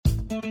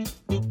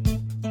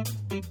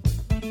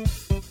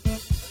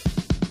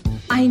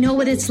I know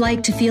what it's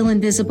like to feel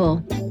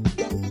invisible,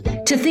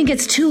 to think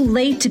it's too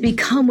late to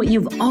become what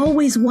you've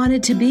always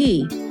wanted to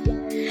be.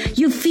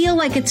 You feel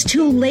like it's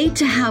too late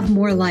to have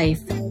more life.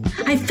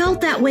 I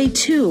felt that way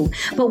too,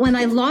 but when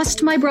I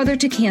lost my brother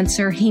to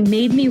cancer, he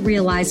made me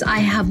realize I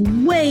have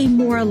way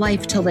more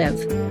life to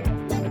live.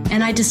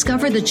 And I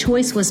discovered the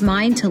choice was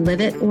mine to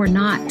live it or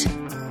not.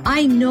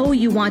 I know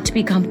you want to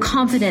become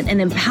confident and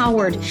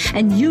empowered,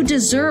 and you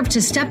deserve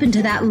to step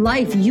into that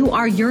life you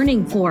are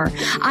yearning for.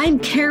 I'm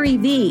Carrie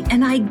V,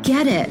 and I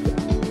get it.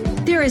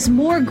 There is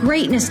more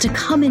greatness to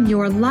come in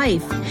your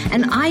life,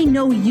 and I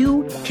know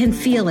you can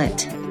feel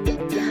it.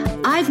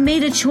 I've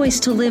made a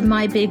choice to live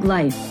my big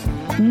life.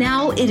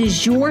 Now it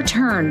is your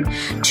turn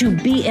to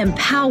be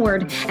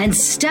empowered and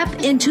step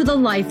into the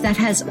life that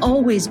has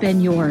always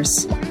been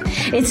yours.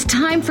 It's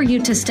time for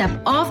you to step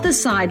off the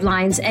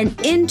sidelines and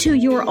into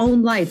your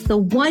own life, the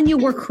one you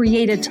were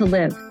created to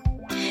live.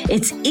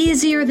 It's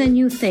easier than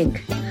you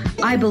think.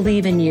 I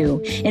believe in you.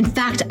 In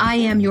fact, I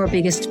am your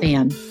biggest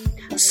fan.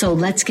 So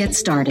let's get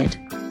started.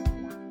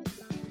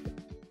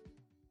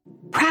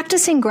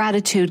 Practicing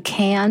gratitude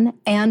can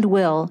and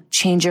will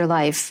change your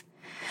life.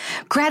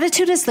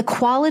 Gratitude is the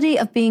quality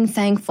of being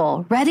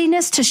thankful,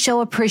 readiness to show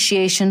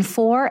appreciation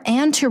for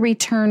and to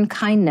return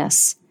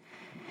kindness.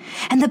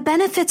 And the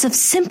benefits of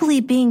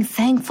simply being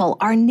thankful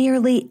are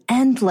nearly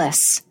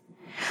endless.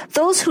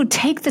 Those who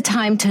take the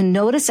time to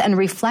notice and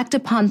reflect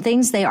upon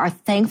things they are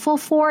thankful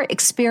for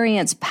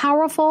experience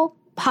powerful,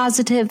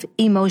 positive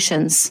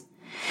emotions.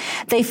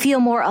 They feel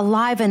more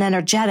alive and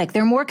energetic.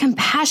 They're more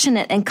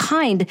compassionate and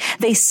kind.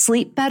 They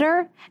sleep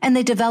better, and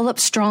they develop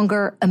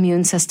stronger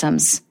immune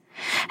systems.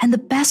 And the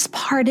best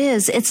part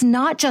is, it's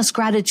not just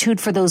gratitude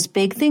for those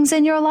big things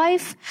in your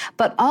life,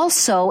 but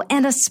also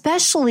and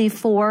especially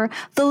for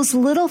those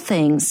little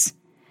things.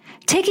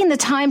 Taking the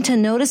time to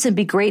notice and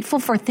be grateful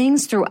for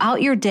things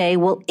throughout your day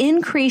will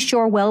increase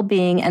your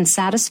well-being and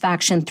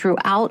satisfaction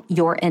throughout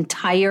your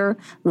entire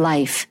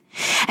life.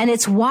 And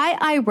it's why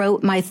I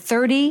wrote my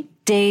 30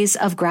 Days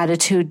of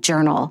Gratitude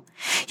journal.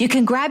 You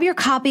can grab your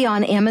copy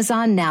on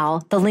Amazon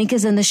now. The link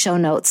is in the show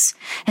notes.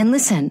 And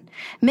listen,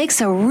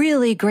 makes a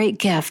really great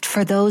gift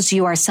for those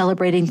you are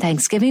celebrating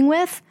Thanksgiving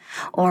with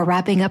or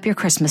wrapping up your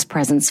Christmas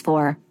presents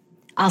for.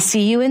 I'll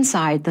see you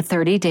inside the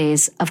 30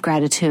 Days of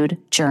Gratitude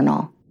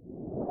journal.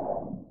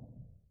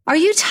 Are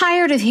you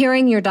tired of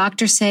hearing your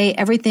doctor say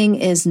everything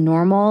is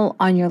normal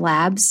on your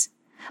labs,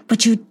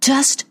 but you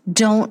just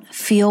don't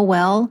feel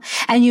well,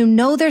 and you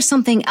know there's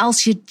something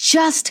else you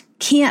just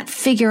can't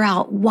figure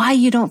out why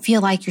you don't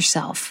feel like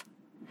yourself?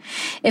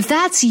 If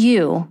that's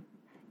you,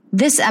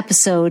 this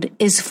episode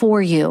is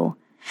for you.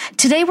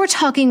 Today we're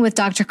talking with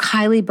Dr.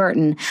 Kylie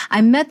Burton. I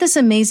met this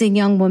amazing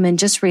young woman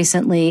just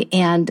recently,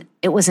 and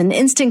it was an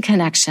instant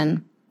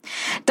connection.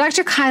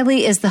 Dr.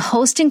 Kylie is the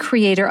host and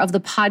creator of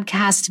the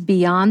podcast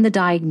Beyond the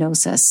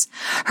Diagnosis.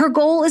 Her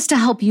goal is to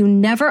help you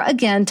never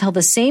again tell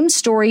the same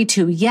story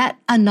to yet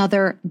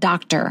another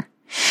doctor.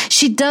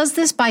 She does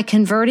this by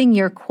converting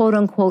your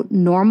quote-unquote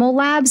normal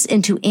labs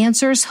into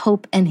answers,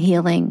 hope, and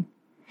healing.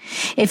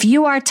 If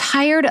you are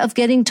tired of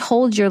getting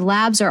told your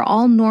labs are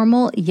all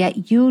normal,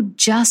 yet you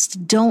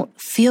just don't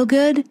feel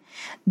good,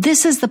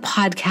 this is the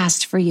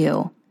podcast for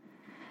you.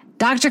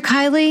 Dr.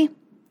 Kylie,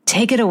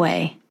 take it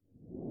away.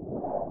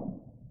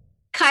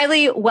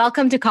 Kylie,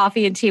 welcome to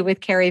Coffee and Tea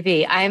with Carrie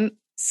V. I'm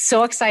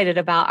so excited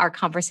about our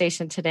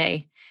conversation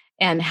today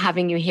and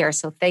having you here.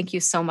 So thank you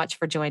so much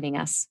for joining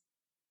us.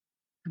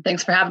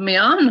 Thanks for having me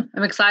on.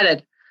 I'm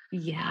excited.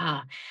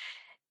 Yeah.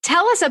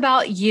 Tell us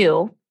about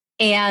you.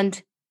 And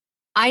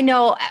I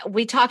know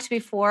we talked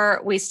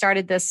before we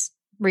started this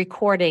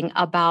recording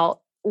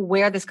about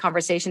where this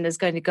conversation is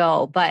going to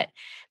go. But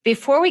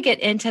before we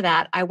get into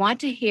that, I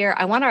want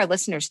our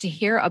listeners to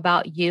hear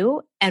about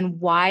you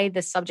and why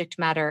the subject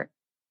matter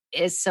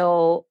is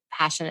so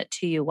passionate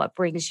to you. What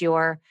brings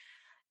your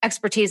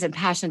expertise and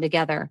passion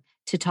together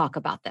to talk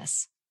about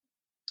this?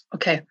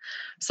 Okay.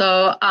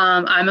 So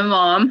I'm a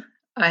mom.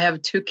 I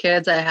have 2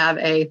 kids. I have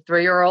a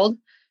 3-year-old.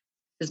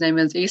 His name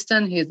is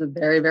Easton. He's a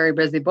very, very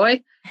busy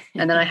boy.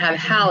 And then I have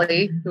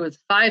Hallie, who is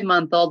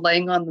 5-month-old,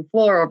 laying on the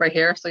floor over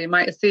here. So you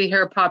might see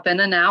her pop in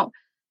and out.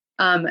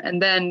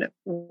 And then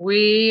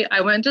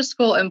I went to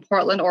school in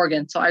Portland,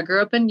 Oregon. So I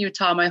grew up in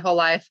Utah my whole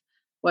life,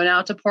 went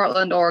out to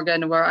Portland,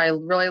 Oregon, where I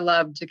really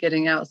loved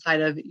getting outside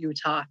of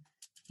Utah.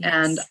 Yes.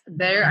 And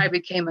there I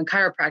became a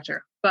chiropractor.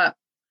 But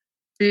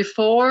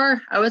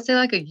before, I would say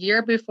like a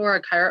year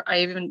before I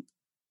even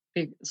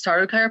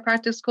started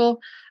chiropractic school,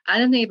 I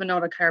didn't even know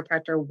what a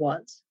chiropractor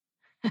was.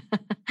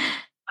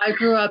 I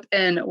grew up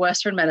in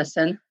Western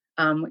medicine.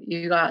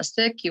 You got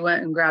sick, you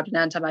went and grabbed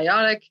an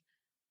antibiotic.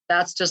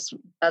 That's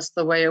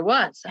the way it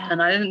was. Yeah.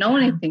 And I didn't know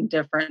anything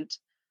different.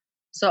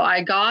 So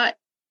I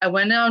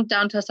went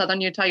down to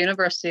Southern Utah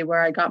University,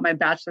 where I got my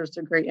bachelor's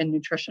degree in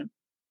nutrition.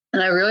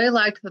 And I really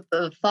liked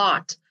the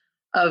thought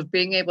of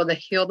being able to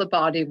heal the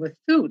body with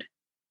food.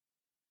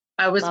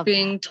 I was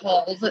being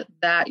told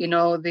that,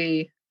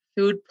 the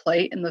food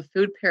plate and the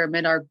food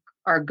pyramid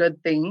are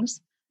good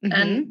things. Mm-hmm.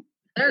 And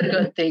they're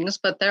good things,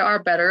 but there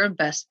are better and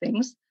best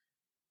things.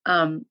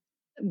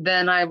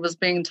 then I was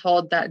being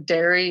told that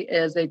dairy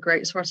is a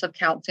great source of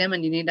calcium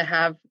and you need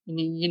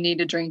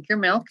to drink your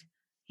milk.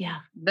 Yeah.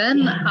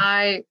 Then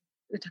I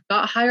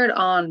got hired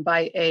on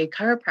by a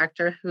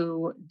chiropractor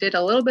who did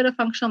a little bit of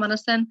functional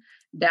medicine,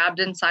 dabbed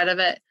inside of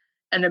it,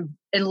 and it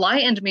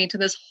enlightened me to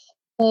this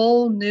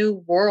whole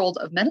new world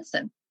of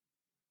medicine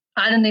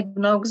I didn't even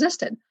know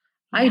existed.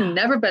 I had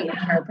never been to a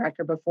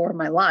chiropractor before in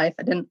my life.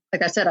 I didn't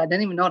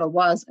even know what it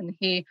was. And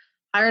he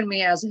hired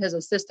me as his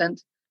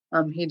assistant.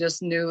 He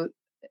just knew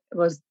it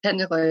was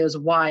technically his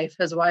wife.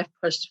 His wife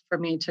pushed for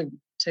me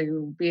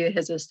to be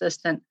his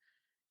assistant.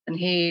 And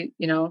he,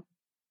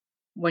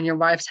 when your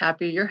wife's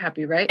happy, you're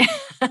happy, right?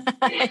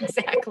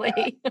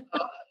 Exactly.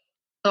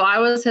 So I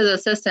was his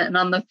assistant. And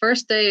on the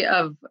first day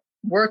of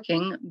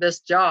working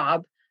this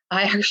job,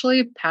 I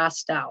actually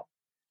passed out.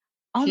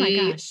 Oh my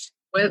gosh.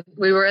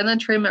 We were in the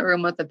treatment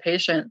room with the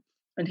patient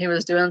and he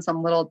was doing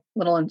some little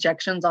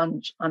injections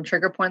on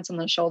trigger points on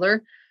the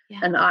shoulder. Yeah.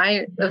 And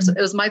it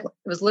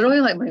was literally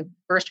like my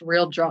first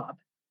real job.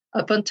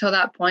 Up until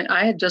that point,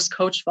 I had just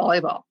coached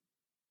volleyball.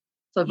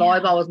 So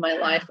volleyball was my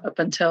life up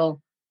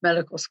until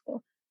medical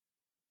school.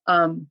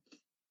 And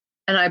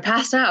I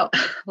passed out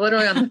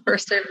literally on the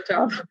first day of the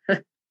job.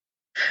 It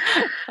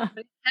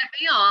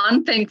kept me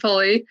on,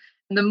 thankfully.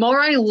 And the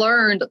more I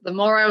learned, the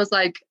more I was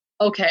like,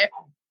 okay,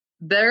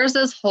 there's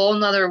this whole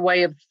nother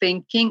way of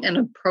thinking and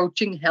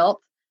approaching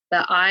health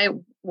that I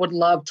would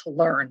love to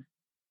learn.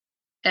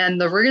 And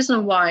the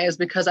reason why is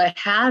because I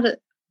had,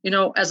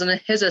 as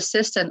his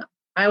assistant,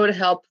 I would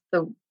help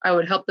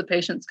the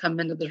patients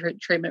come into the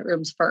treatment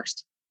rooms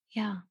first.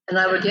 Yeah. And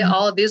I would get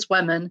all of these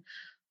women,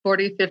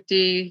 40,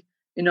 50,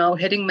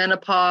 hitting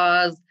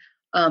menopause,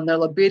 their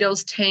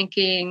libido's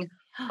tanking,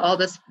 all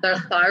this, their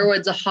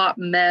thyroid's a hot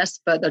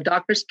mess, but the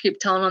doctors keep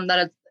telling them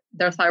that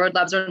their thyroid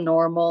labs are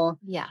normal.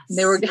 Yes. And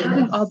they were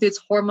having all these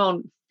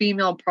hormone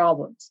female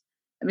problems.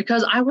 And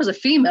because I was a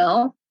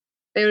female,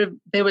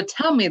 they would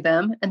tell me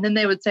them, and then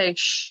they would say,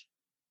 shh,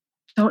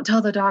 don't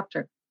tell the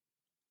doctor.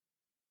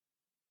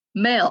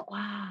 Male.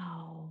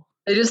 Wow.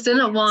 They just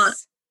didn't want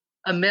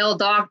a male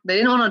doctor. They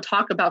didn't want to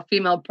talk about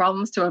female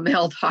problems to a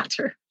male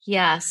doctor.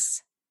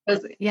 Yes.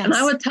 Yes. And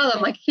I would tell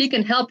them, like, he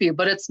can help you,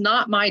 but it's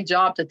not my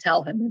job to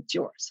tell him, it's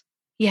yours.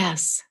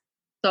 Yes.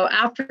 So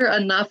after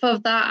enough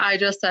of that, I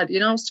just said,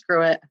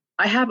 screw it.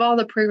 I have all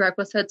the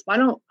prerequisites. Why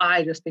don't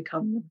I just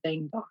become the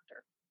dang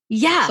doctor?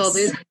 Yes. So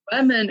these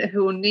women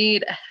who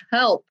need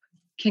help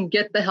can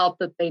get the help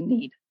that they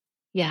need.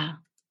 Yeah.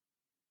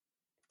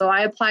 So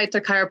I applied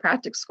to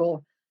chiropractic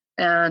school.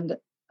 And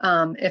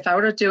if I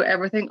were to do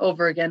everything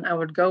over again, I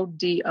would go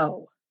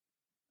DO.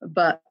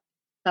 But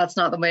that's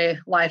not the way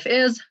life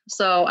is.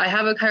 So I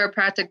have a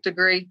chiropractic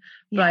degree,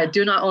 but I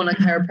do not own a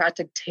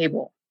chiropractic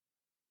table.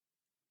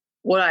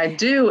 What I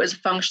do is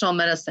functional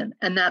medicine,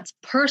 and that's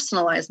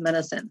personalized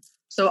medicine.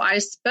 So I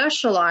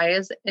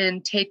specialize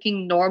in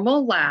taking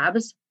normal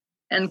labs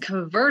and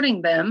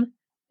converting them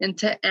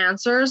into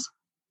answers,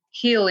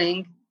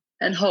 healing,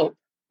 and hope,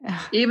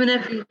 even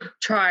if you've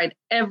tried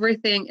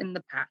everything in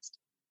the past.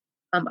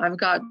 I've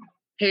got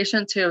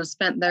patients who have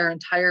spent their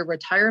entire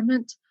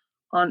retirement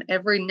on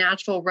every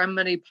natural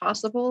remedy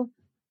possible.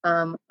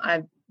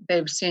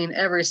 They've seen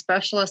every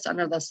specialist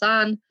under the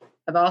sun.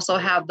 I've also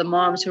had the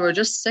moms who are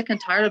just sick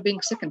and tired of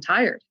being sick and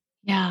tired.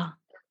 Yeah.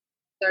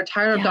 They're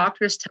tired of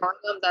doctors telling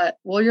them that,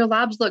 well, your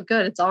labs look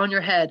good, it's all in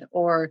your head,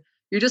 or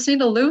you just need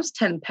to lose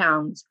 10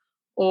 pounds,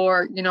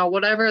 or,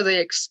 whatever the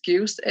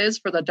excuse is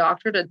for the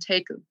doctor to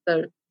take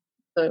the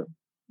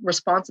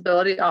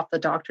responsibility off the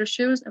doctor's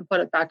shoes and put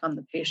it back on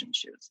the patient's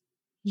shoes.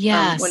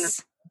 Yes. When in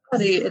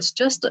reality, it's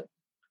just,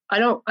 I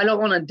don't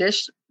want to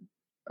dish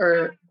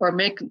or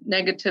make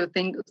negative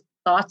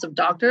thoughts of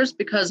doctors,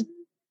 because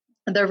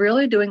they're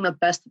really doing the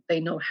best that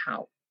they know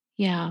how.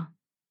 Yeah.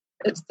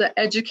 It's the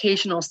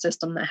educational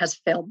system that has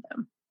failed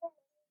them.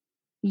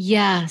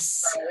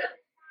 Yes.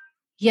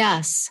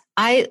 Yes.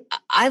 I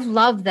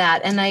love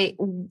that. And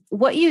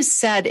what you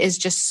said is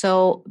just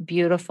so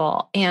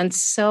beautiful. And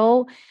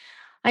so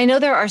I know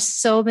there are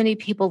so many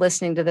people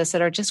listening to this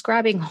that are just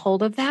grabbing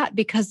hold of that,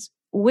 because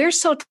we're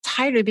so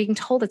tired of being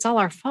told it's all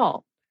our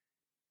fault.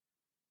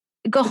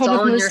 Go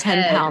home and lose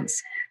 10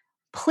 pounds.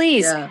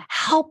 Please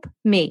help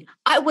me.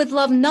 I would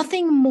love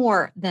nothing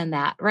more than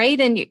that.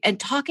 Right. And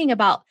talking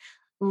about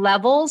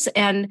levels.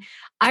 And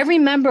I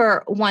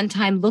remember one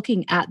time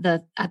looking at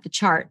the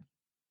chart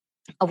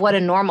of what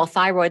a normal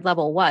thyroid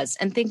level was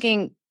and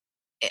thinking,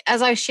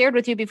 as I shared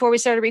with you before we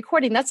started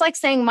recording, that's like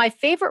saying my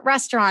favorite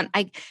restaurant,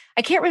 I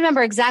can't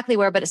remember exactly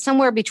where, but it's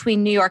somewhere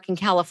between New York and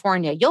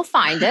California. You'll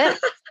find it.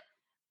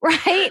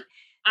 Right.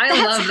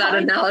 I love that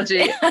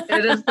analogy.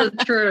 It is the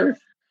truth.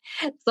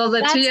 So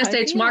the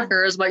TSH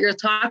marker is what you're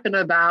talking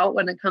about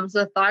when it comes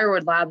to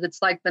thyroid labs.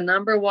 It's like the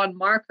number one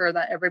marker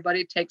that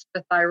everybody takes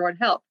for thyroid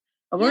health.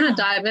 And we're going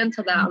to dive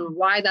into that and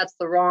why that's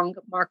the wrong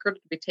marker to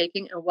be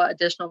taking and what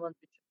additional ones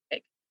we should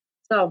take.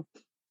 So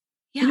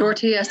your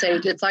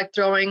TSH, it's like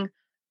throwing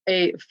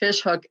a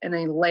fish hook in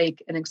a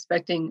lake and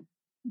expecting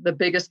the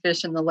biggest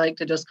fish in the lake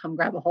to just come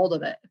grab a hold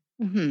of it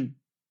and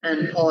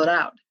pull it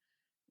out.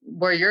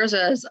 where yours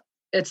is,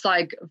 it's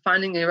like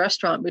finding a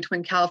restaurant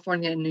between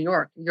California and New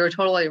York. You're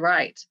totally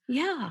right.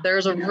 Yeah.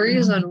 There's a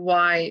reason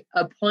why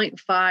a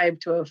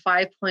 0.5 to a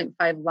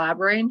 5.5 lab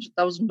range,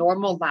 those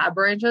normal lab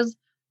ranges,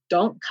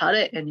 don't cut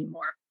it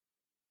anymore.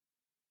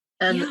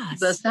 And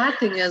the sad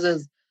thing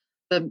is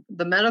the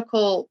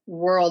medical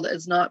world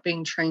is not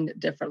being trained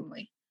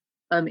differently.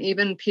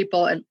 Even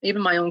people, and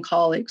even my own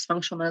colleagues,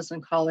 functional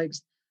medicine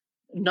colleagues,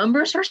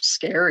 numbers are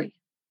scary.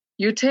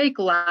 You take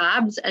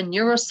labs and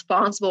you're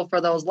responsible for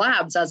those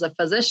labs as a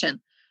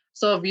physician.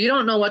 So if you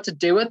don't know what to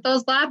do with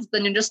those labs,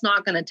 then you're just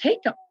not going to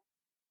take them.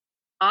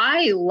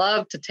 I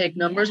love to take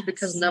numbers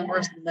because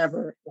numbers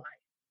never lie.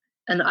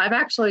 And I've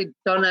actually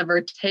don't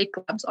ever take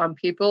labs on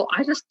people.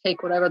 I just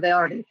take whatever they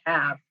already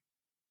have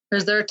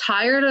because they're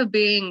tired of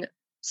being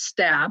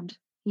stabbed.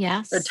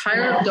 Yes. They're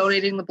tired of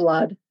donating the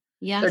blood.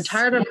 Yes. They're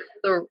tired of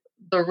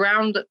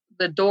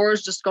the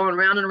doors just going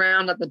round and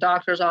round at the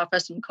doctor's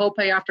office and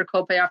copay after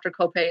copay after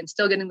copay and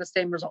still getting the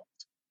same results.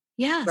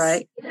 Yes.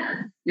 Right?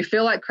 You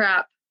feel like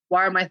crap.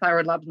 Why are my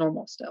thyroid labs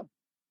normal still?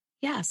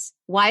 Yes.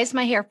 Why is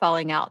my hair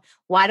falling out?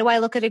 Why do I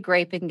look at a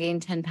grape and gain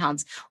 10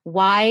 pounds?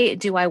 Why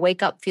do I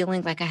wake up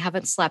feeling like I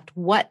haven't slept?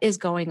 What is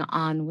going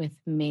on with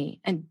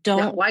me? And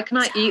why can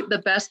I eat the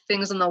best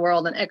things in the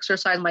world and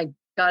exercise my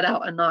gut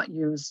out and not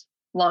lose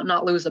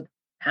a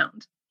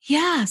pound?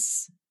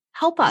 Yes.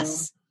 Help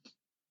us.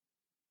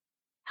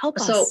 Help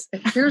us. So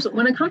here's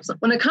when it comes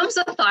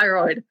to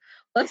thyroid,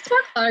 let's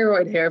talk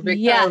thyroid here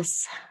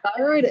because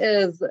thyroid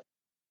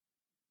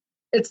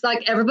it's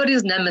like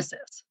everybody's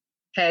nemesis.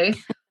 Okay.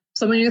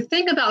 So when you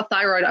think about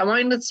thyroid, I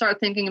want you to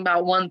start thinking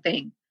about one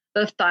thing.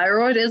 The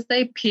thyroid is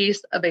a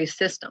piece of a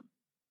system.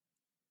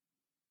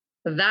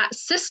 That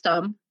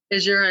system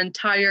is your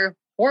entire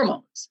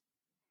hormones.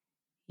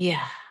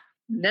 Yeah.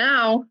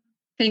 Now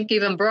think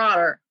even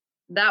broader.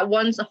 That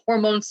one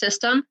hormone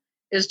system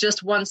is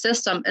just one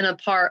system in a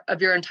part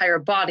of your entire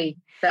body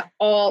that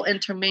all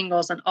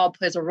intermingles and all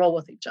plays a role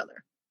with each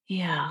other.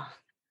 Yeah.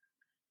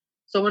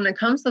 So when it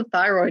comes to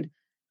thyroid,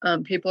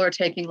 people are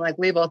taking like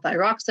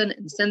levothyroxine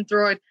and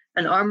Synthroid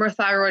and Armour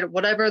Thyroid,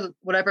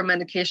 whatever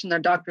medication their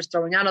doctor's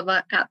throwing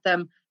at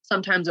them.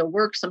 Sometimes it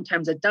works,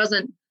 sometimes it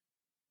doesn't.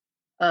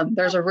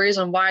 There's a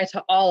reason why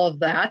to all of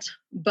that.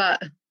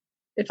 But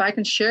if I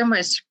can share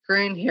my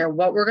screen here,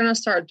 what we're going to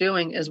start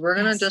doing is we're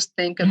going to just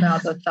think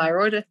about the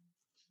thyroid.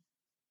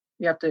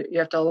 You have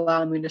to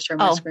allow me to share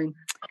my screen.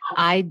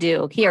 I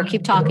do. Here,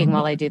 keep talking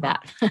while I do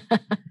that.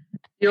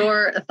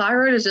 Your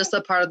thyroid is just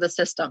a part of the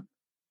system.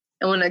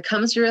 And when it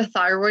comes to your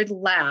thyroid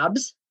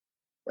labs,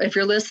 if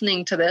you're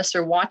listening to this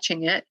or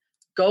watching it,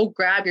 go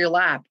grab your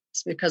labs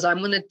because I'm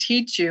going to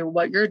teach you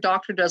what your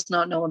doctor does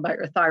not know about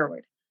your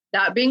thyroid.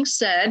 That being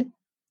said,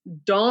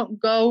 don't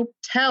go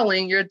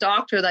telling your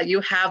doctor that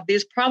you have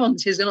these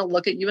problems. He's going to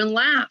look at you and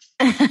laugh.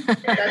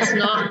 That's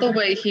not the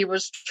way he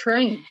was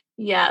trained.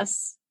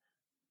 Yes.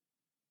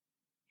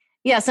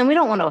 Yes. And we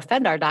don't want to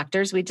offend our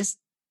doctors. We just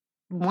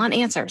want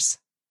answers.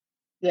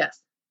 Yes.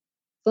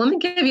 So let me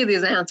give you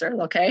these answers.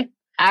 Okay.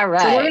 All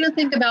right. So we're going to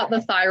think about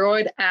the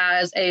thyroid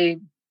as the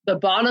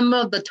bottom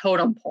of the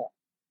totem pole.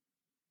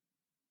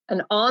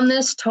 And on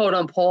this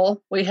totem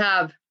pole, we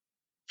have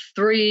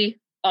 3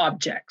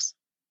 objects.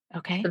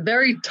 Okay. The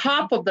very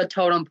top of the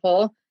totem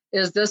pole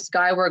is this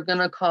guy we're going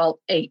to call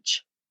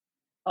H,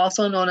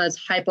 also known as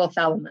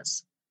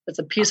hypothalamus. It's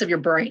a piece of your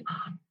brain.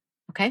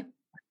 Okay.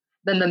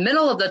 Then the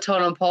middle of the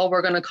totem pole,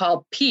 we're going to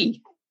call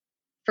P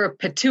for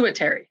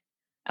pituitary.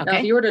 Okay. Now,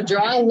 if you were to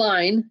draw a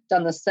line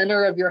down the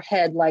center of your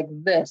head like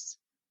this,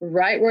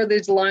 right where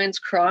these lines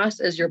cross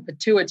is your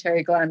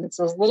pituitary gland. It's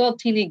this little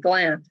teeny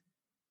gland.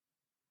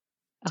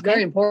 It's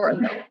very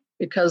important though,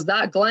 because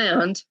that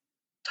gland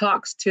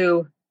talks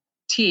to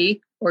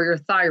T or your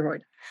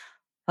thyroid.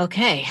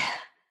 Okay.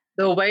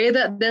 The way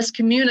that this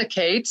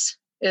communicates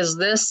is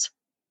this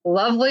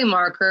lovely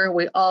marker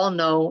we all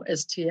know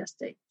is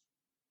TSH.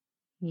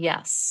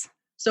 Yes.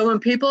 So when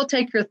people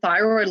take your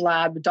thyroid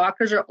lab,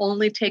 doctors are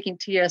only taking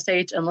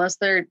TSH unless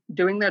they're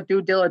doing their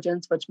due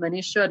diligence, which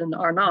many should and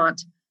are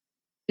not.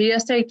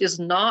 TSH is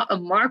not a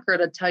marker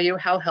to tell you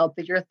how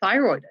healthy your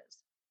thyroid is.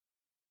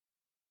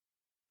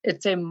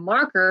 It's a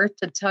marker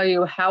to tell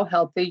you how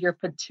healthy your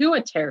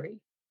pituitary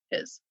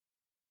is.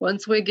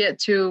 Once we get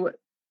to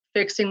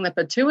fixing the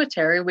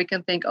pituitary, we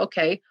can think,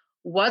 okay,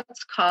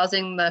 what's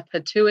causing the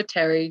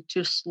pituitary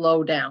to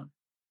slow down?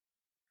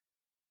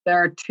 There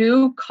are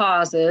 2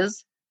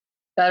 causes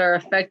that are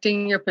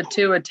affecting your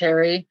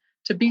pituitary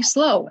to be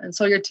slow. And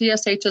so your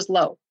TSH is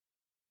low,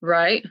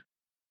 right?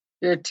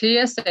 Your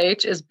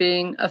TSH is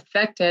being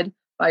affected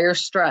by your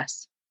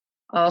stress,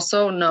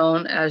 also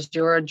known as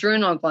your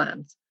adrenal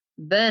glands.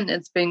 Then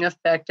it's being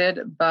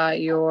affected by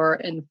your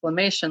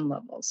inflammation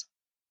levels.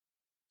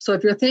 So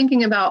if you're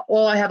thinking about,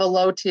 oh, I have a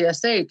low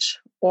TSH,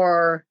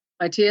 or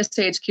my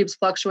TSH keeps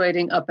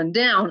fluctuating up and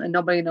down and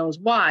nobody knows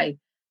why,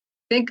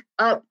 think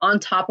up on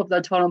top of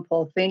the totem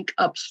pole, think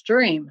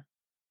upstream.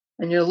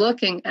 And you're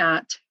looking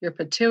at your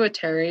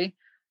pituitary,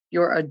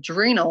 your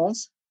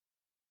adrenals,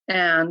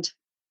 and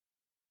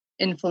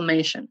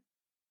inflammation.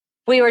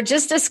 We were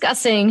just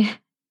discussing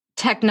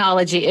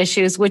technology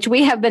issues, which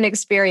we have been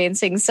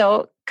experiencing.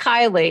 So,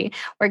 Kylie,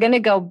 we're going to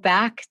go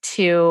back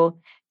to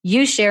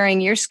you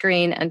sharing your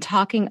screen and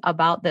talking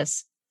about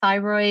this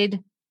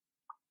thyroid.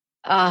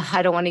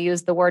 I don't want to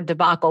use the word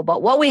debacle,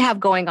 but what we have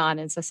going on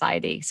in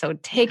society. So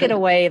take it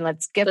away and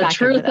let's get back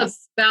into this. The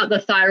truth about the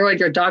thyroid,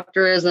 your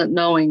doctor doesn't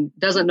know and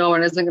isn't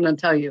going to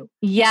tell you.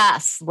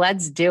 Yes,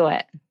 let's do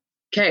it.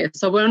 Okay,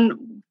 so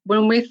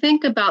when we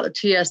think about the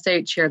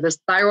TSH here, this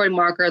thyroid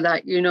marker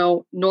that,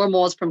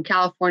 normal is from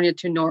California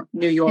to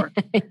New York.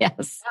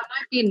 Yes. That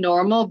might be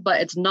normal,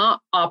 but it's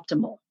not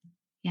optimal.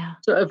 Yeah.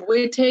 So if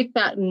we take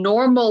that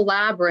normal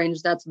lab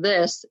range, that's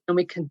this, and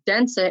we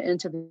condense it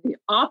into the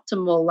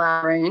optimal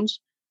lab range,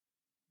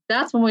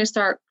 that's when we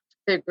start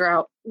to figure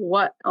out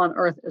what on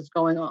earth is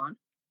going on.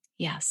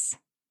 Yes.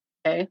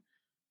 Okay.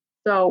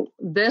 So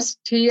this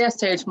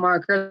TSH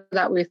marker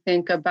that we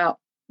think about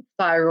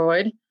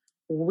thyroid,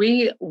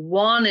 we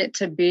want it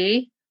to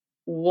be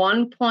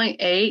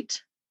 1.8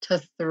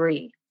 to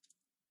 3.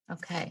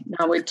 Okay.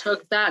 Now we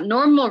took that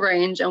normal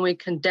range and we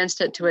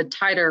condensed it to a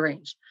tighter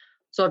range.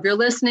 So if you're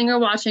listening or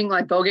watching,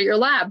 go get your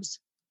labs.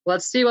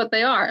 Let's see what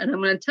they are. And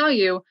I'm going to tell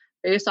you,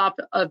 based off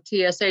of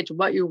TSH,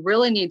 what you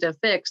really need to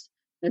fix.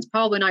 And it's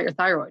probably not your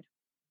thyroid.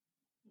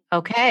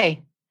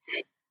 Okay.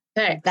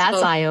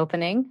 That's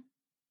eye-opening.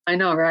 I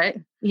know,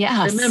 right?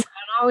 Yes. Remember,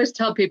 I always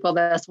tell people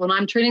this. When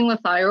I'm treating the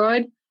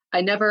thyroid,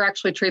 I never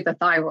actually treat the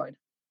thyroid.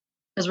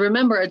 Because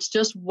remember, it's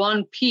just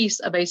one piece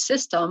of a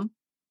system.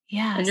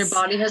 Yes. And your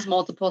body has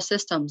multiple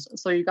systems.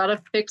 So you got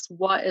to fix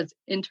what is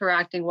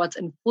interacting, what's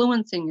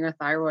influencing your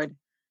thyroid.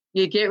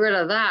 You get rid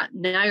of that,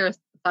 now your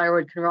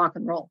thyroid can rock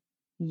and roll.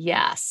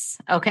 Yes.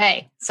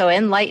 Okay. So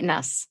enlighten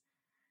us.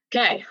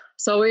 Okay.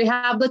 So we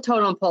have the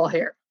totem pole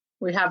here.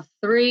 We have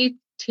 3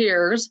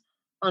 tiers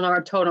on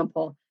our totem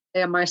pole.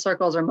 Yeah, my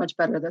circles are much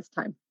better this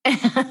time.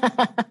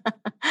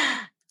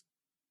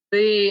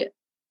 The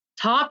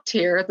top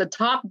tier, the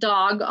top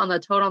dog on the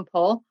totem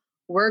pole,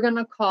 we're going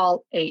to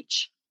call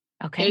H.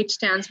 Okay. H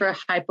stands for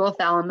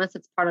hypothalamus.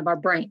 It's part of our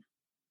brain.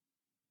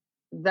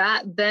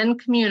 That then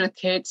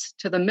communicates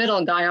to the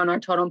middle guy on our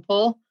totem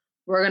pole.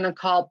 We're going to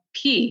call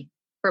P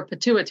for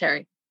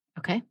pituitary.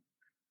 Okay.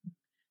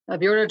 Now,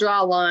 if you were to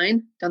draw a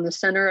line down the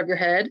center of your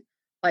head,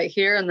 like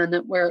here, and then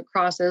where it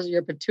crosses,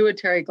 your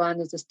pituitary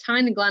gland is this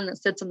tiny gland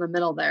that sits in the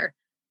middle there.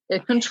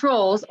 It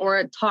controls or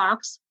it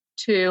talks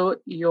to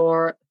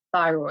your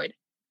thyroid,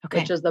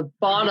 which is the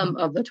bottom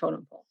of the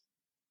totem pole.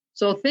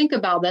 So think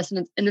about this,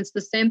 and it's the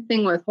same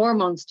thing with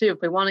hormones too.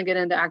 If we want to get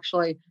into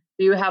actually,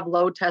 do you have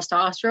low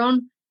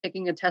testosterone,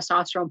 taking a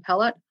testosterone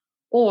pellet,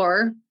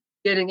 or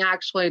getting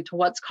actually to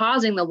what's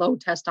causing the low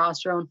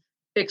testosterone,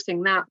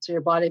 fixing that so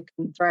your body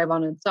can thrive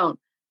on its own.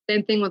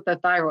 Same thing with the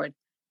thyroid.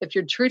 If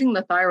you're treating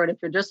the thyroid, if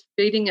you're just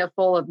feeding it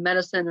full of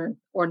medicine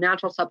or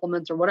natural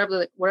supplements or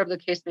whatever the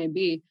case may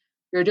be,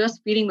 you're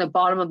just feeding the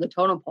bottom of the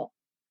totem pole.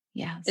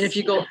 Yes. And if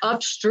you go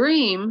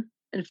upstream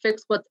and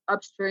fix what's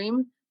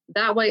upstream,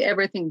 that way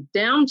everything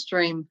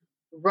downstream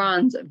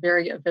runs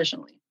very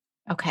efficiently.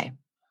 Okay.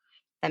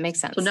 That makes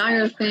sense. So now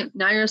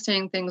you're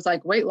saying things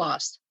like weight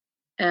loss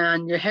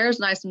and your hair is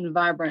nice and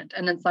vibrant.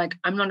 And it's like,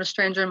 I'm not a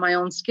stranger in my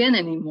own skin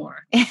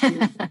anymore.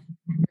 You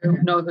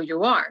know who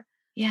you are.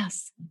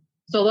 Yes.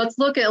 So let's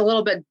look a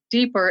little bit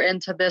deeper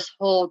into this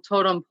whole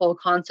totem pole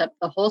concept,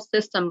 the whole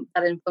system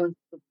that influences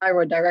the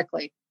thyroid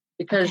directly,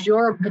 because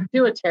your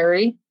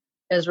pituitary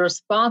is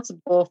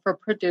responsible for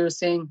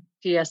producing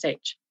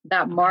TSH,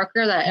 that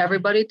marker that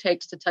everybody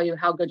takes to tell you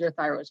how good your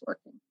thyroid is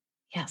working.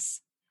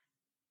 Yes.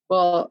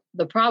 Well,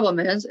 the problem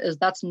is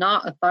that's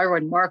not a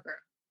thyroid marker.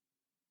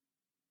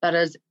 That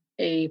is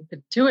a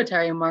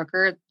pituitary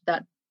marker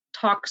that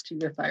talks to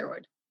your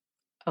thyroid.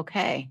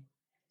 Okay.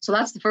 So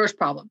that's the first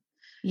problem.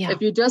 Yeah.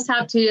 If you just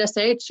have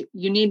TSH,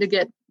 you need to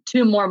get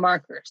 2 more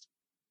markers.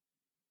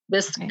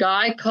 This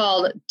guy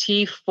called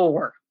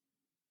T4.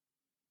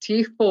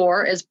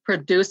 T4 is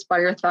produced by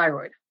your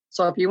thyroid.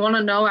 So if you want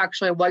to know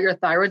actually what your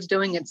thyroid's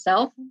doing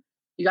itself,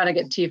 you got to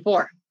get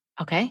T4.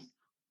 Okay.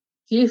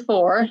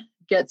 T4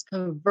 gets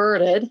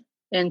converted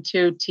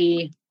into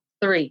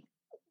T3.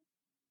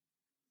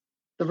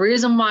 The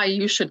reason why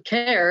you should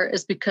care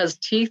is because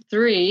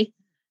T3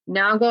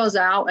 now goes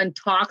out and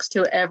talks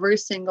to every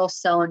single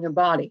cell in your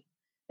body.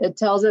 It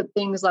tells it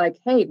things like,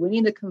 hey, we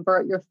need to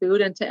convert your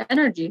food into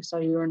energy so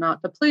you're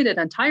not depleted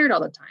and tired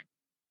all the time.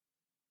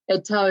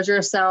 It tells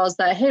your cells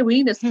that, hey, we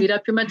need to speed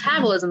up your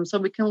metabolism so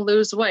we can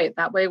lose weight.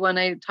 That way, when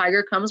a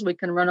tiger comes, we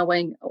can run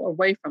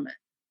away from it.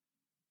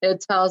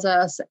 It tells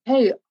us,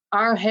 hey,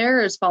 our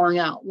hair is falling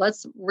out.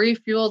 Let's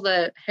refuel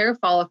the hair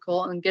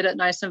follicle and get it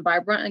nice and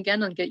vibrant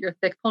again and get your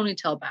thick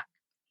ponytail back.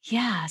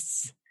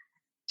 Yes.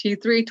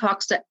 T3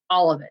 talks to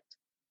all of it.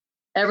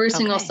 Every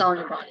single cell in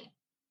your body.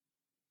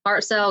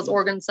 Heart cells,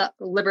 organ cells,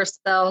 liver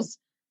cells,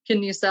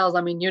 kidney cells,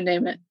 I mean, you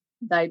name it,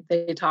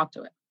 they talk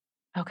to it.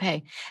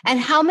 Okay.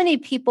 And how many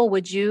people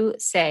would you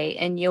say,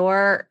 in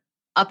your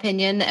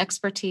opinion,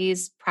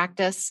 expertise,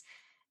 practice,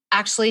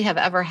 actually have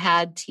ever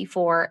had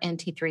T4 and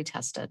T3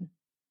 tested?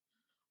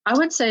 I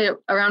would say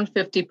around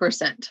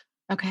 50%.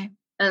 Okay.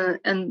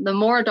 And the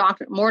more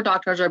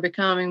doctors are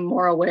becoming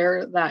more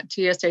aware that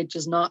TSH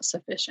is not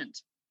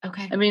sufficient.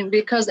 Okay. I mean,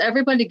 because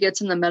everybody gets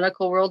in the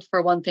medical world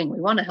for one thing.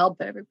 We want to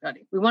help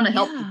everybody. We want to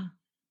help people.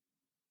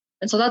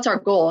 And so that's our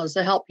goal, is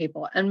to help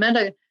people. And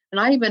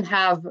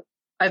I've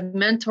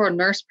mentored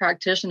nurse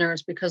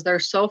practitioners because they're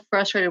so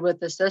frustrated with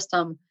the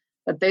system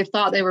that they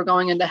thought they were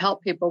going in to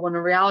help people, when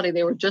in reality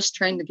they were just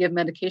trained to give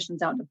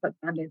medications out to put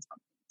Band-Aids on.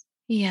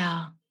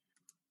 Yeah.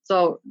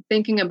 So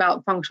thinking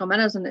about functional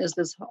medicine is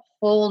this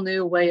whole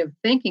new way of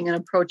thinking and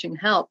approaching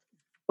health.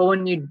 But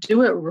when you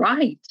do it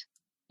right,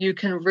 you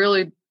can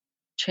really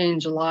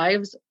change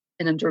lives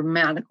in a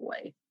dramatic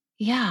way.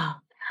 Yeah.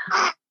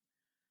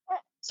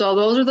 So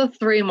those are the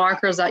 3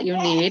 markers that you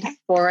need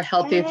for a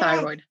healthy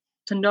thyroid,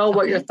 to know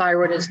what your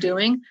thyroid is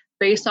doing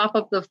based off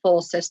of the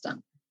full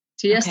system: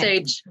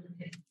 TSH,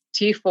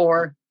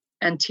 T4,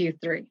 and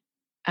T3.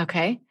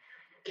 Okay.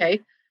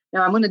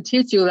 Now I'm going to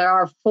teach you there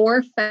are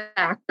 4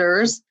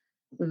 factors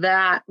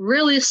that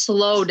really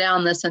slow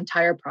down this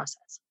entire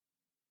process.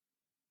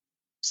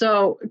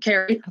 So,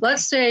 Carrie,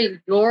 let's say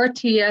your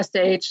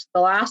TSH,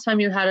 the last time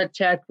you had it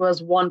checked,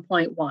 was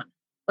 1.1.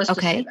 Let's just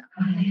say that.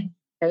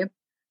 Okay.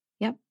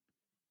 Yep.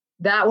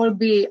 That would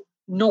be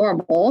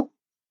normal,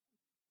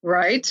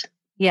 right?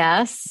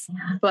 Yes.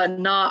 But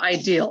not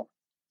ideal.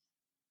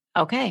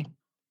 Okay.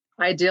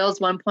 Ideal is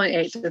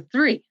 1.8 to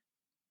 3.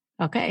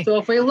 Okay. So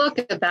if we look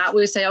at that,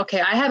 we say,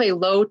 okay, I have a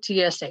low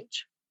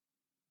TSH.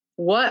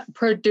 What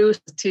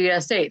produces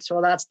TSH?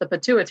 Well, that's the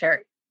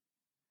pituitary.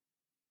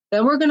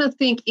 Then we're going to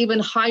think even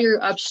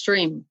higher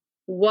upstream.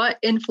 What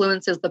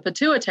influences the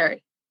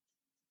pituitary?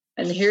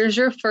 And here's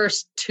your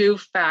first 2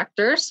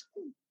 factors.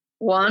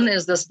 One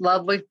is this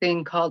lovely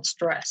thing called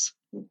stress.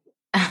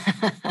 I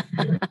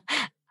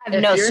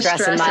have no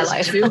stress in my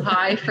life. If your stress is too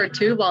high for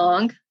too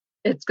long,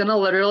 it's going to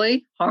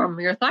literally harm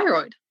your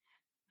thyroid.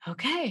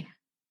 Okay.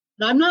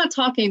 And I'm not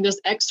talking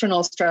just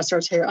external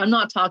stressors here. I'm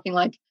not talking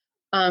like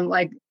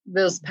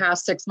this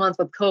past 6 months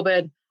with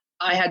COVID,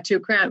 I had 2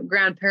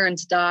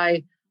 grandparents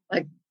die.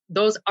 Like,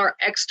 those are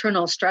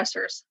external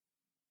stressors.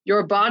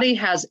 Your body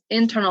has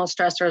internal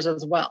stressors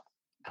as well.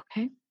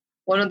 Okay.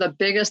 One of the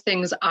biggest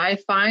things I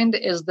find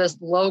is this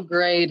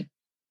low-grade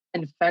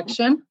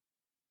infection.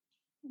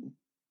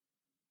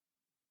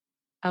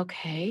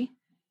 Okay.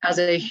 As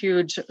a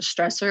huge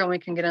stressor, and we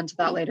can get into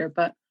that later.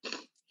 But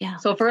yeah.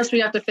 So first we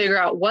have to figure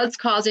out what's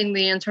causing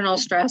the internal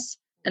stress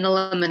and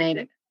eliminate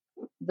it.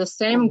 The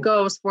same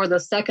goes for the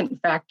second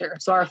factor.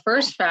 So our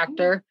first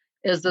factor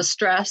is the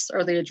stress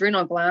or the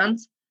adrenal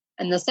glands,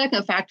 and the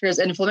second factor is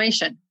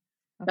inflammation.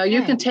 Okay. Now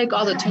you can take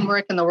all the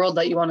turmeric in the world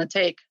that you want to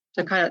take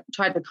to kind of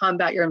try to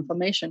combat your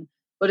inflammation,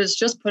 but it's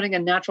just putting a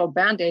natural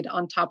Band-Aid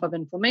on top of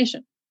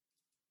inflammation,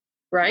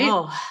 right?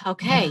 Oh,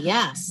 okay.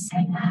 Yes.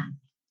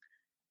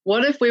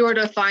 What if we were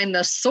to find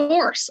the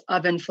source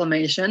of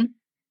inflammation,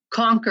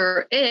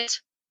 conquer it,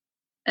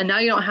 and now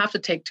you don't have to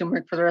take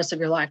turmeric for the rest of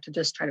your life to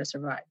just try to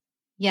survive?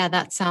 Yeah,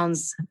 that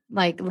sounds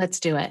like, let's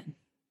do it.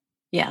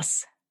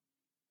 Yes.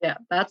 Yeah,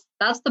 that's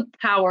the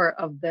power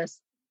of this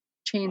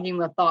changing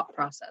the thought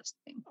process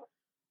thing.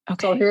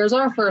 Okay. So here's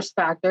our first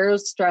factor,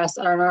 stress,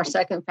 and our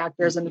second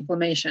factor is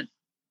inflammation.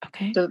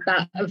 Okay. So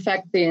that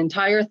affects the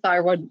entire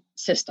thyroid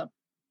system.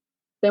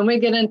 Then we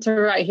get into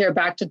right here,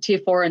 back to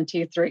T4 and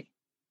T3.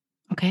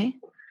 Okay.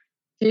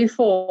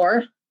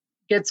 T4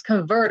 gets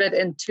converted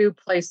in 2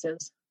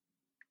 places,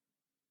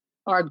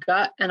 our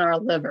gut and our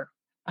liver.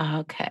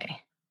 Okay.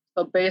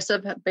 So based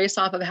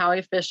off of how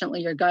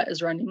efficiently your gut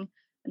is running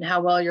and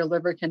how well your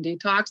liver can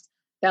detox,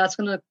 that's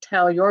going to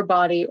tell your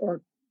body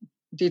or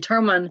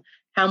determine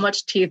how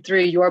much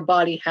T3 your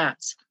body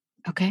has.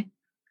 Okay.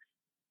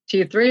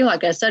 T3,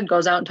 like I said,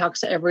 goes out and talks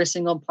to every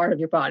single part of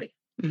your body.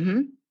 Mm-hmm.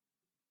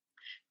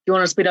 If you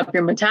want to speed up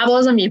your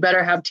metabolism, you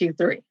better have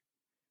T3.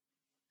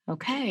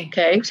 Okay.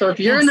 Okay. So if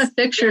you're going to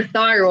fix your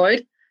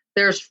thyroid,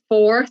 there's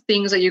 4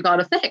 things that you got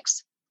to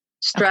fix: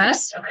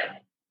 stress,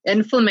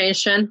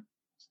 inflammation,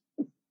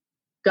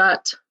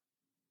 gut,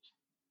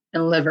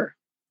 and liver.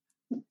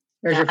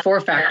 There's your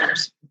 4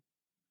 factors.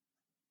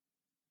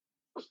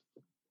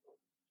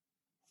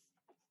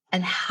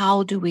 And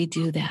how do we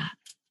do that?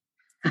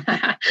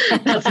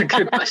 That's a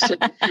good question.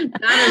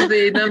 That is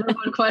the number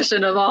 1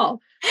 question of all.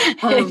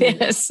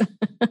 It is.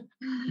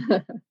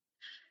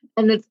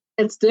 And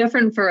it's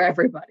different for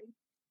everybody.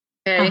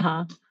 Okay.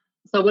 Uh-huh.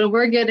 So when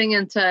we're getting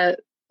into,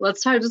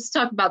 let's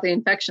talk about the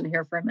infection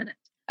here for a minute.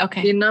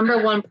 Okay. The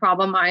number 1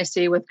 problem I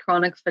see with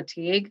chronic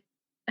fatigue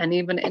and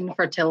even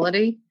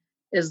infertility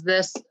is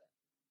this.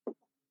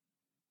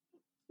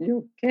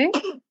 You okay?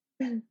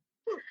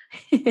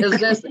 Is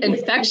this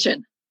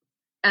infection.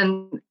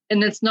 And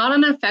it's not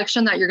an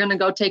infection that you're going to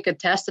go take a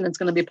test and it's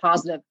going to be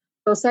positive.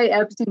 So say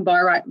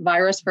Epstein-Barr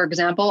virus, for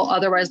example,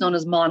 otherwise known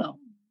as mono.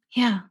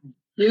 Yeah.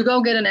 You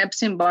go get an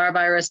Epstein-Barr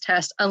virus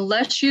test,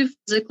 unless you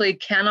physically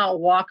cannot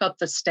walk up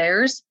the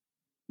stairs,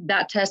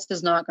 that test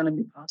is not going to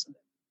be positive.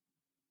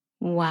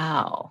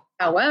 Wow.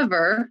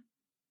 However,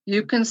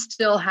 you can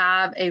still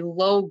have a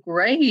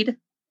low-grade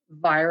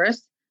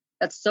virus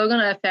that's still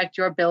going to affect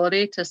your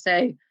ability to,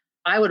 say,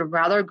 I would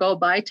rather go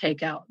buy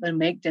takeout than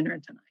make dinner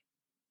tonight.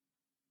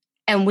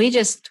 And we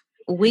just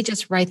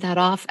write that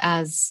off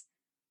as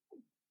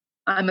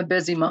I'm a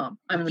busy mom.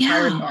 I'm a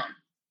tired mom.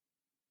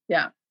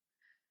 Yeah.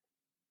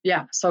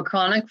 Yeah. So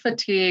chronic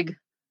fatigue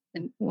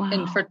and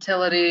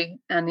infertility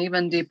and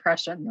even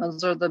depression.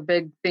 Those are the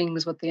big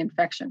things with the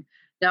infection.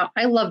 Now,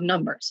 I love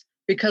numbers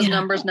because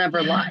numbers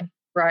never lie,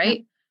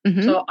 right?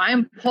 Mm-hmm. So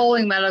I'm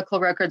pulling medical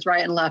records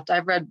right and left.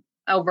 I've read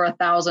over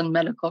 1,000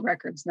 medical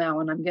records now,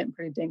 and I'm getting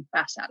pretty dang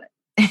fast at it.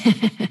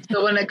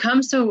 So when it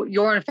comes to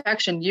your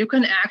infection, you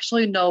can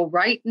actually know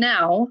right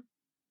now,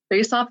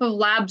 based off of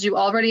labs you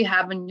already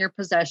have in your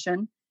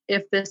possession,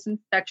 if this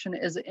infection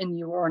is in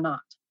you or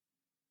not.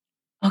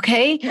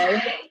 Okay.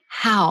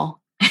 How?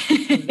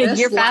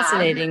 You're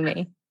fascinating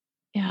me.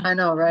 Yeah. I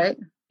know, right?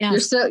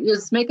 Yes.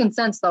 It's making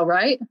sense though,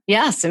 right?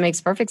 Yes, it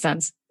makes perfect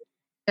sense.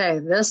 Okay,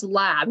 this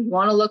lab, you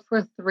want to look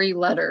for 3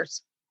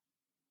 letters.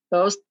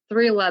 Those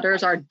 3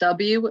 letters are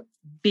WBC,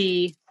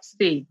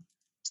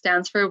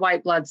 stands for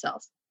white blood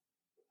cells.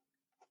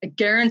 I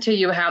guarantee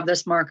you have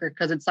this marker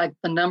because it's like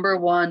the number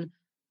 1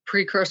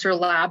 precursor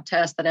lab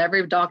test that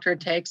every doctor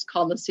takes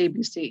called the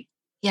CBC.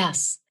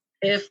 Yes.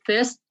 If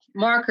this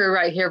marker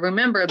right here,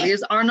 remember,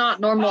 these are not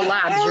normal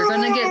labs. You're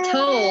going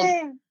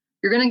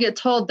to get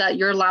told that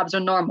your labs are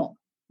normal.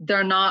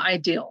 They're not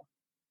ideal.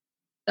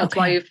 That's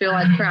why you feel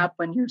like crap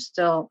when you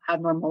still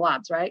have normal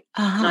labs, right?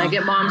 And I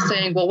get moms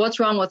saying, well, what's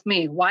wrong with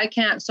me? Why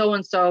can't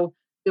so-and-so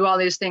do all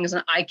these things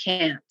and I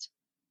can't?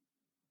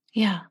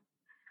 Yeah.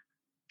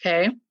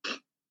 Okay.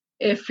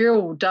 If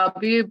your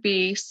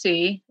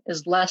WBC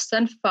is less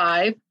than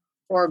 5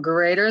 or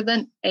greater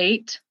than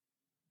 8,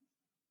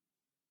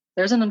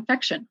 there's an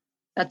infection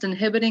that's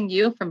inhibiting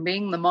you from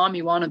being the mom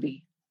you want to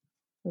be.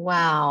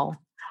 Wow.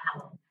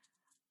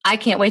 I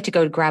can't wait to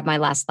go grab my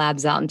last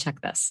labs out and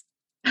check this.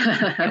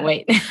 Can't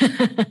wait.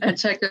 And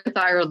check your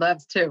thyroid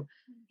labs too.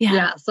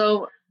 Yeah.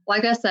 So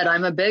like I said,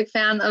 I'm a big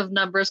fan of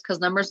numbers because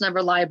numbers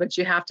never lie, but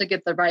you have to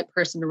get the right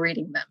person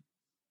reading them.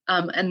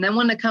 And then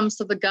when it comes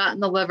to the gut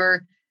and the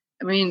liver,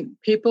 I mean,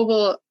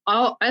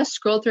 I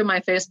scroll through my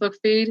Facebook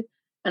feed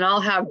and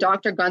I'll have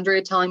Dr.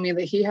 Gundry telling me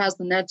that he has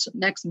the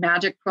next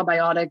magic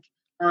probiotic.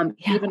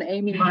 Even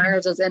Amy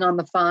Myers is in on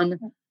the fun.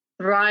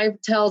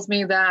 Thrive tells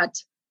me that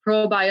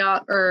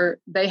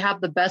they have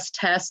the best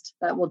test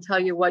that will tell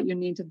you what you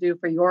need to do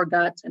for your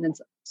gut. And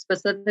it's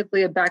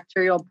specifically a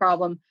bacterial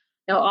problem.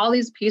 Now, all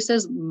these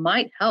pieces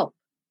might help,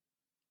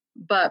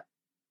 but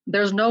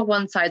there's no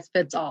one size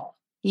fits all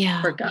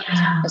for gut,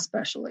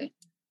 especially.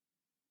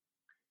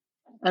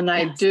 And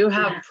I do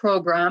have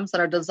programs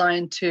that are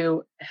designed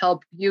to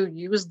help you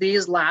use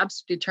these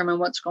labs to determine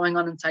what's going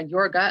on inside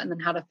your gut and then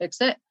how to fix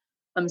it.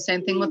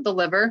 Same thing with the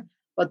liver.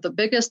 But the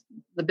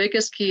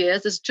biggest key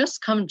is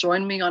just come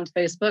join me on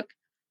Facebook.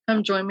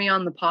 Come join me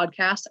on the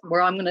podcast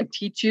where I'm going to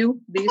teach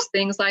you these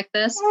things like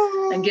this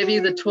and give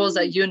you the tools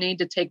that you need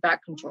to take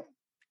back control.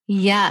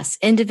 Yes,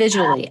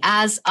 individually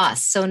as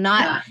us. So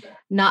not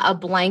a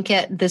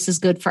blanket. This is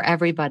good for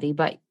everybody,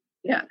 but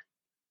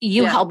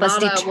you help us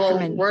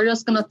determine. We're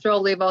just going to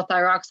throw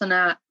levothyroxine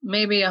at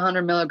maybe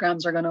 100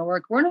 milligrams are going to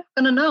work. We're not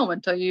going to know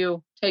until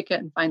you take it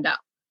and find out.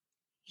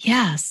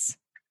 Yes.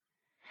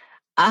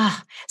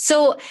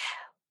 So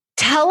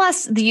tell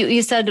us,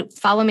 you said,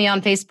 follow me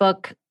on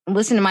Facebook,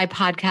 listen to my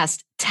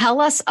podcast.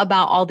 Tell us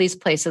about all these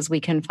places we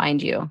can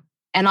find you.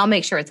 And I'll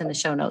make sure it's in the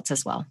show notes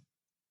as well.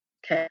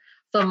 Okay.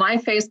 So my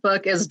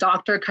Facebook is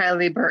Dr.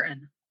 Kylie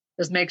Burton.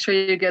 Just make sure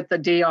you get the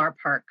DR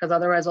part because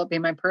otherwise it'll be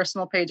my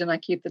personal page and I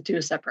keep the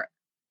 2 separate.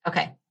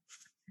 Okay.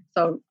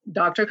 So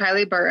Dr.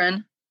 Kylie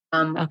Burton,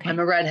 I'm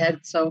a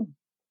redhead. So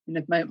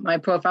if my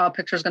profile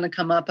picture is going to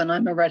come up and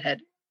I'm a redhead.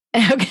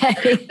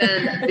 Okay.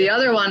 And the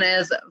other one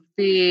is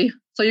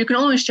so you can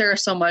only share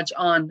so much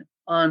on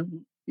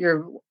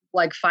your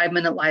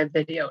 5-minute live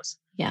videos.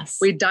 Yes.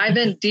 We dive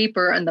in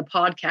deeper in the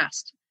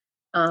podcast.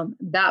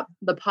 The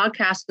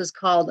podcast is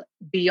called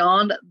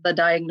Beyond the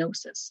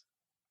Diagnosis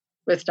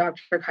with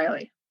Dr.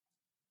 Kylie.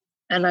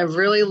 And I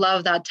really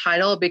love that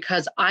title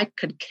because I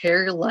could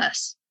care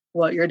less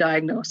what your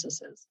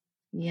diagnosis is.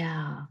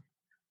 Yeah.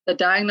 The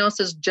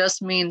diagnosis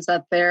just means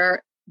that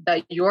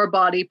your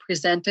body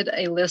presented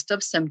a list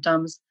of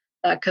symptoms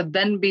that could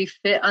then be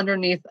fit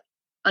underneath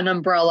an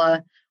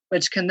umbrella,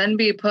 which can then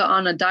be put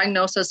on a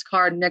diagnosis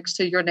card next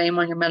to your name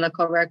on your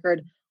medical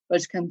record,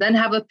 which can then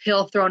have a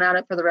pill thrown at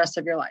it for the rest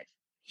of your life.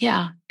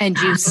 Yeah. And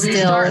you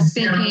still start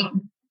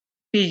thinking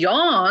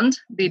beyond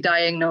the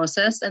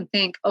diagnosis and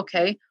think,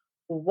 okay,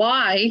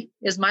 why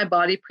is my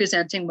body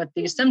presenting with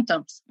these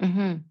symptoms? Mm-hmm.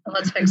 And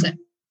let's fix it.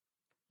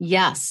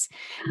 Yes.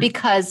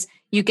 Because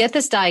you get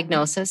this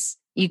diagnosis,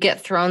 you get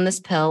thrown this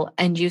pill,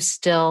 and you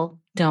still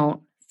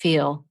don't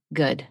feel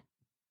good.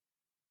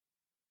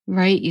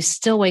 Right? You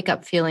still wake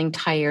up feeling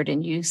tired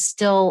and you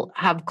still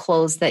have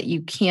clothes that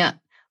you can't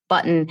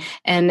button.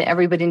 And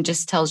everybody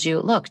just tells you,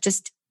 look,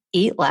 just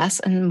eat less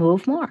and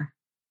move more.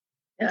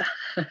 Yeah.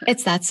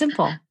 It's that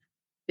simple.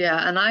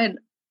 Yeah. And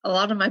a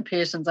lot of my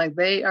patients,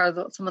 they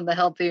are some of the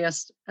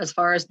healthiest as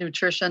far as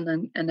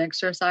nutrition and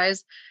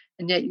exercise.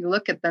 And yet you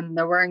look at them,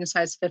 they're wearing a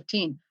size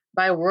 15.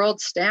 by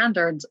world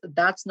standards,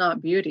 that's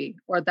not beauty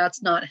or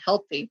that's not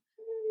healthy.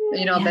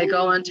 They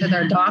go into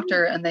their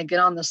doctor and they get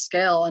on the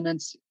scale and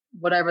it's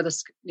whatever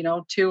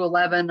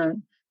 211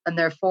 and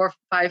they're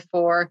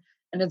 454.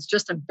 And it's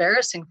just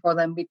embarrassing for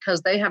them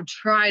because they have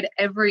tried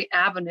every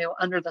avenue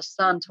under the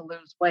sun to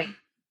lose weight.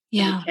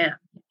 Yeah. You can't.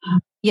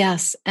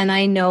 Yes. And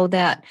I know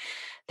that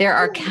there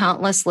are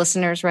countless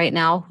listeners right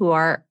now who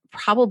are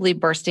probably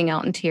bursting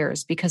out in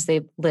tears because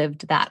they've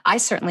lived that. I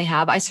certainly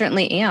have. I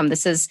certainly am.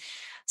 This is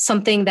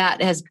something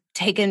that has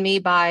taken me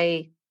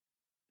by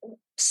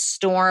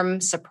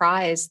storm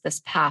surprise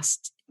this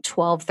past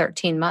 12,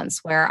 13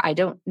 months, where I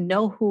don't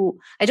know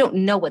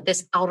what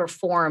this outer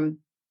form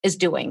is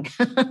doing.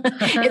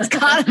 It's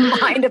got a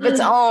mind of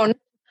its own.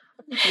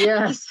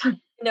 Yes.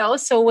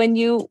 So when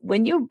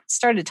you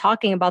started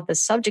talking about the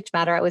subject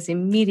matter, I was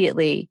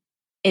immediately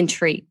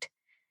intrigued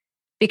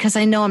because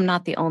I know I'm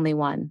not the only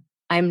one.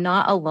 I'm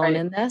not alone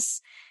in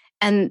this.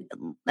 And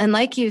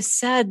like you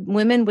said,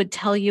 women would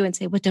tell you and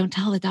say, well, don't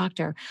tell the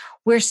doctor.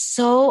 We're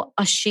so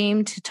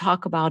ashamed to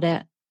talk about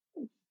it.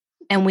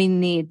 And we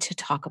need to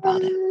talk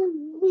about it.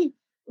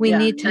 We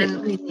need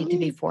to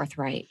be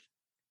forthright.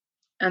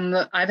 And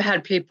I've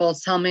had people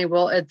tell me,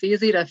 well, it's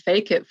easy to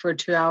fake it for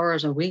 2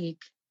 hours a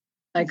week.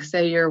 Like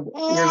say you're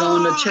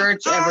going to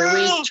church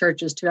every week.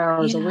 Church is 2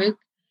 hours a week.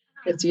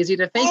 It's easy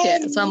to fake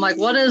it. So I'm like,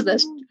 what is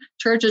this?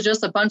 Church is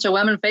just a bunch of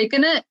women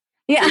faking it?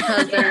 Yeah.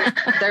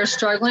 Because they're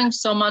struggling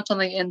so much on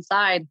the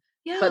inside,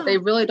 but they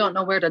really don't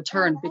know where to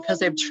turn because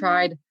they've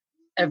tried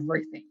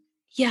everything.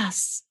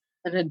 Yes.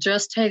 And it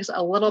just takes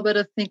a little bit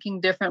of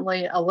thinking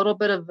differently, a little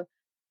bit of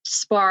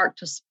spark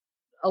to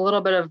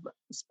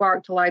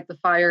light the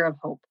fire of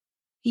hope.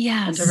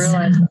 Yes. And to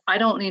realize I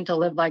don't need to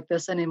live like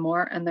this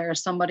anymore. And there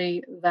is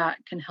somebody that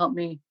can help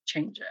me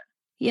change it.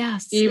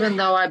 Yes. Even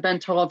though I've been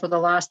told for the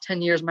last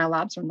 10 years, my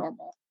labs are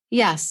normal.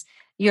 Yes.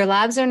 Your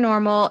labs are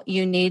normal.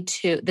 You need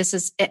to, that's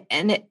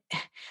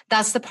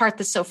the part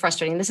that's so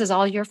frustrating. This is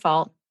all your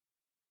fault.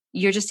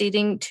 You're just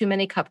eating too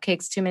many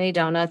cupcakes, too many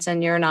donuts,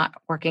 and you're not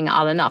working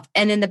out enough.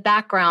 And in the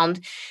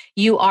background,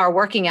 you are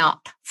working out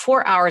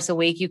 4 hours a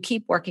week. You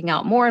keep working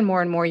out more and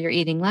more and more. You're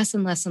eating less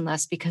and less and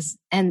less because,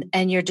 and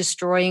you're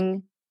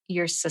destroying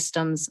your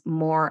systems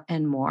more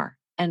and more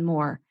and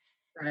more.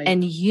 Right.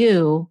 And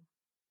you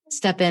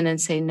step in and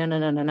say,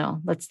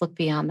 no. Let's look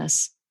beyond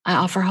this. I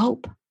offer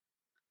hope.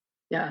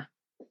 Yeah.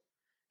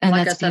 And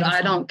like I said, beautiful.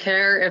 I don't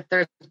care if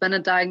there's been a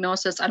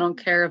diagnosis. I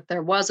don't care if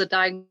there was a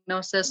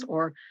diagnosis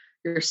or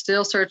you're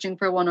still searching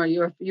for one or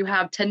you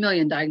have 10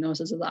 million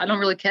diagnoses. I don't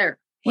really care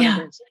what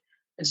it is.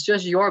 It's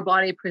just your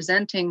body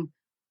presenting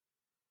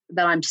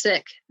that I'm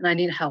sick and I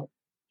need help.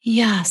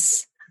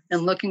 Yes.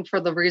 And looking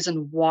for the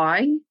reason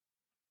why,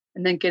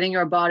 and then getting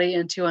your body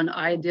into an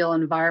ideal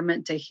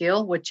environment to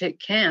heal, which it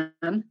can.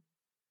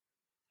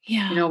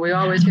 Yeah. We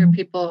always hear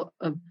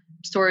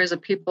stories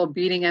of people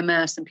beating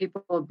MS and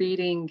people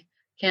beating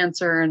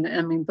cancer. And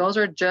I mean, those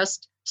are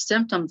just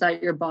symptoms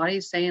that your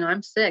body's saying,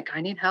 I'm sick,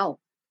 I need help.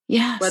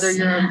 Yes. Whether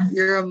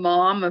you're a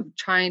mom of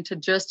trying to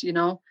just,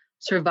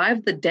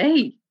 survive the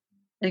day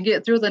and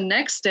get through the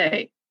next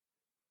day.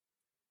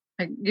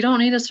 Like, you don't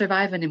need to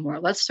survive anymore.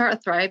 Let's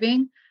start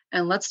thriving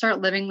and let's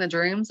start living the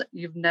dreams that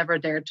you've never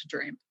dared to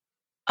dream.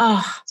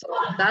 Oh, so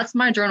that's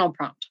my journal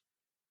prompt.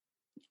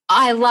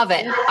 I love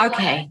it.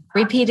 Okay.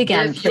 Repeat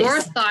again, if please. Your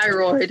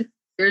thyroid,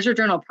 here's your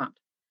journal prompt.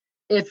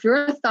 If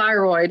your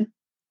thyroid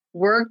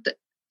worked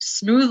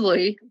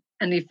smoothly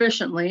and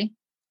efficiently,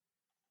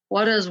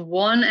 what is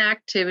one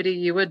activity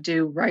you would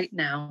do right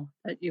now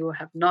that you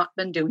have not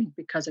been doing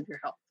because of your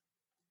health?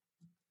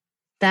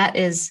 That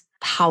is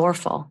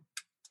powerful.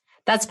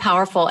 That's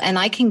powerful. And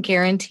I can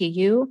guarantee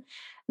you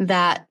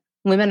that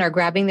women are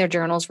grabbing their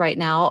journals right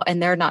now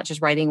and they're not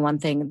just writing one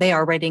thing. They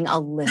are writing a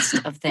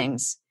list of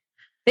things.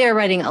 They are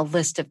writing a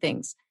list of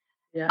things.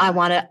 Yeah. I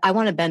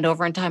want to bend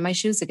over and tie my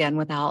shoes again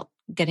without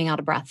getting out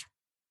of breath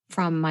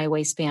from my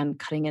waistband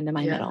cutting into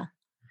my middle.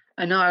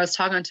 I know. I was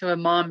talking to a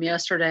mom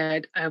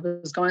yesterday. I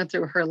was going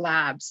through her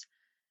labs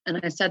and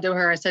I said to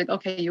her,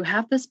 okay, you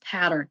have this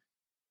pattern.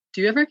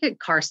 Do you ever get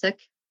car sick?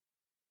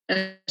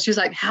 And she's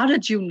like, how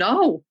did you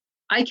know?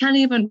 I can't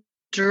even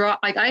drive.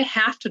 Like, I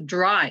have to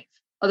drive.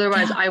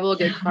 Otherwise I will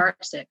get car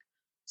sick.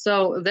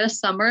 So this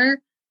summer,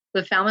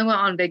 the family went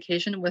on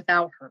vacation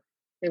without her.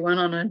 They went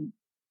on a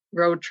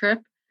road trip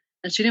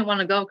and she didn't want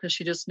to go because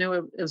she just knew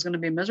it was going to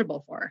be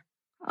miserable for her.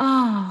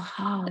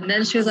 Oh, and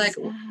then she was like,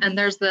 and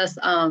there's this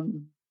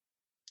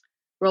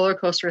roller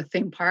coaster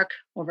theme park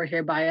over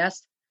here by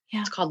us.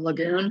 Yeah. It's called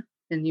Lagoon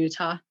in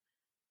Utah.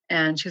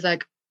 And she's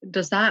like,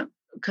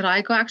 could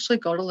I actually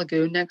go to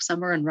Lagoon next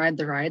summer and ride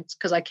the rides?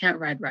 Because I can't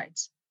ride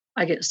rides.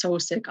 I get so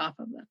sick off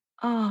of them.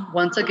 Oh.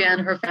 Once again,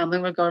 her family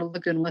would go to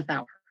Lagoon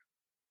without her.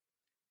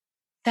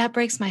 That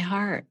breaks my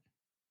heart.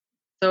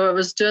 So it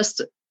was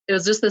just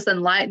this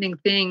enlightening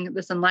thing,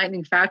 this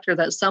enlightening factor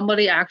that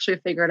somebody actually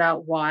figured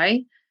out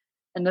why.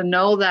 And to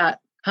know that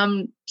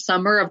come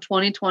summer of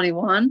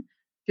 2021,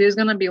 she's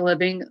going to be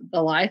living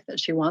the life that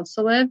she wants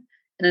to live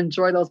and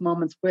enjoy those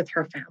moments with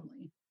her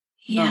family.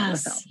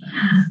 Yes.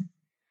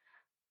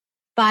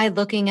 By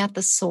looking at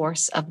the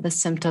source of the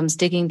symptoms,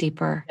 digging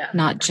deeper,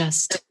 not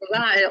just. And for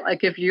that,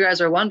 like if you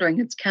guys are wondering,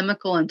 it's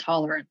chemical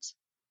intolerance.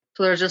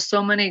 So there's just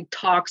so many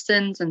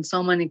toxins and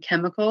so many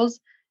chemicals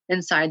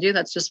inside you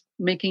that's just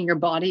making your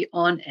body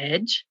on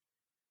edge.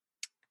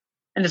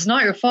 And it's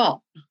not your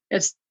fault.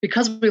 It's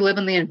because we live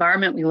in the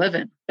environment we live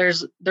in.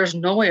 There's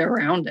no way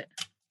around it.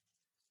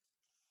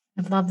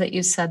 I love that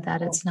you said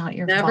that. It's not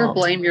your fault. Never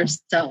blame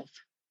yourself,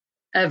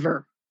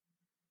 ever.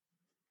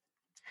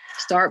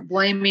 Start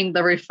blaming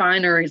the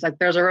refineries. Like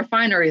there's a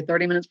refinery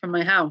 30 minutes from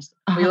my house.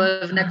 We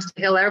live next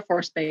to Hill Air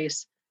Force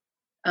Base.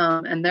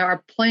 And there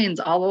are planes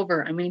all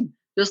over. I mean,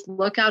 just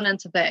look out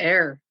into the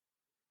air.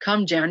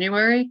 Come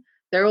January,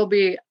 there will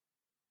be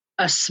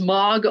a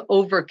smog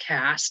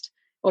overcast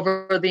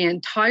over the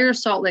entire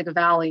Salt Lake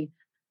Valley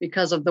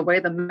because of the way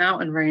the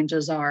mountain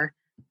ranges are.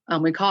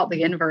 We call it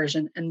the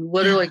inversion. And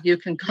literally you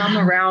can come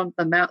around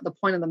the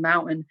point of the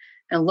mountain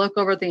and look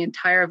over the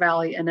entire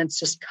valley and it's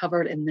just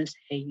covered in this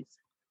haze.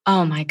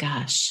 Oh my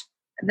gosh.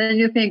 And then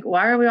you think,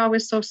 why are we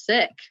always so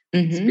sick?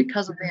 It's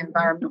because of the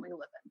environment we live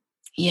in.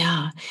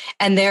 Yeah.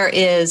 And there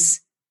is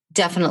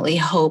definitely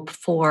hope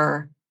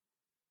for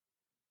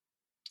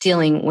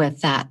dealing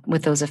with that,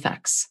 with those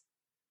effects.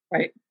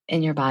 Right.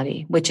 In your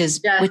body, which is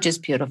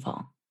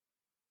beautiful.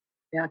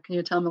 Yeah. Can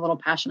you tell I'm a little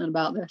passionate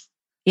about this?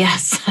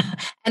 Yes.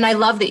 And I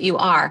love that you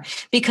are,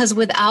 because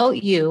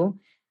without you,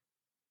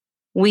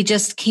 we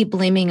just keep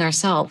blaming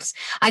ourselves.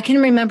 I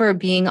can remember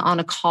being on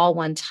a call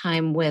one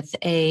time with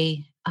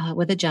a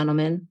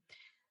gentleman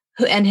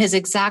who, and his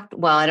exact,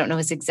 well, I don't know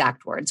his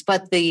exact words,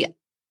 but the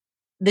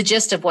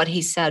gist of what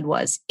he said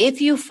was, if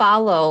you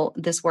follow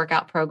this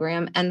workout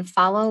program and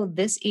follow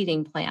this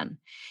eating plan,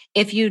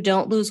 if you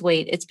don't lose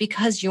weight, it's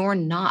because you're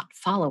not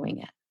following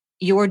it.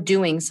 You're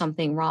doing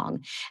something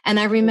wrong. And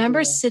I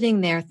remember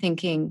sitting there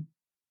thinking,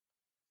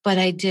 but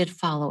I did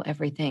follow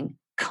everything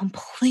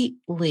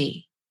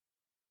completely.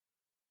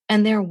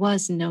 And there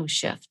was no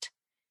shift.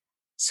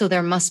 So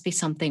there must be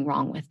something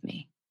wrong with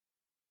me.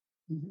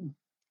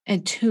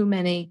 And too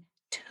many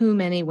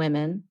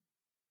women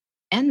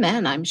and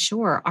men, I'm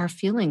sure, are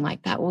feeling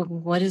like that. Well,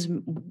 what is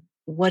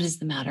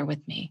the matter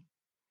with me?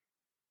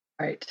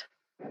 Right.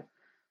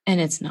 And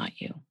it's not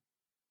you.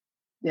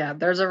 Yeah,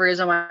 there's a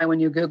reason why when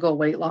you Google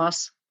weight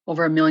loss,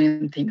 over 1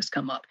 million things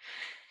come up.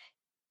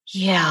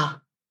 Yeah.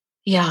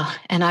 Yeah.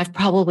 And I've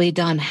probably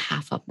done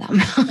half of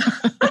them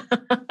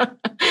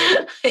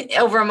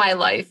over my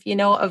life,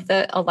 of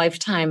a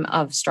lifetime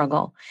of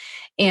struggle.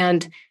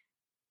 And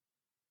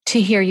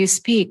to hear you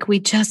speak,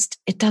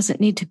 it doesn't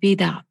need to be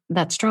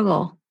that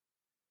struggle.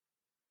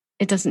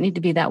 It doesn't need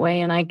to be that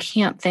way. And I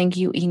can't thank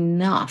you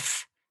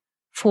enough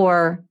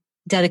for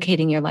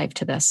dedicating your life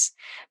to this,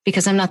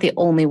 because I'm not the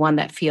only one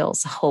that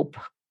feels hope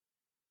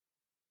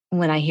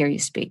when I hear you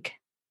speak.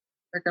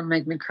 You're going to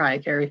make me cry,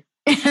 Carrie.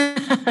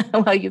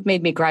 Well, you've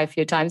made me cry a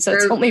few times, so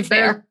it's only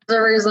fair. There's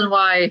a reason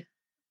why.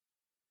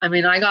 I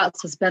mean, I got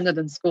suspended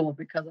in school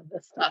because of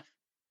this stuff.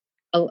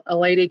 A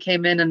lady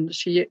came in and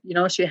she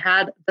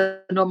had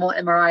the normal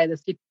MRI,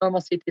 the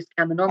normal CT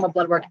scan, the normal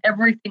blood work.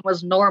 Everything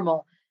was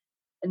normal.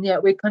 And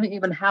yet we couldn't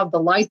even have the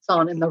lights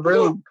on in the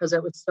room because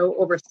it was so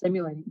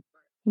overstimulating.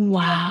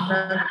 Wow.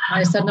 And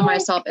I said to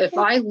myself, if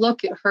I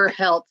look at her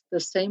health the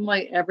same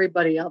way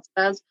everybody else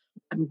does,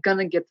 I'm going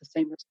to get the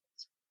same results.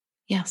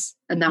 Yes.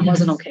 And that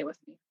wasn't okay with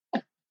me.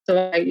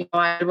 So I did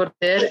what I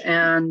did,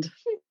 and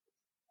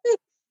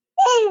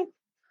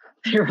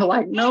they were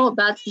like, no,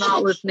 that's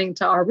not listening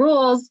to our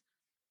rules.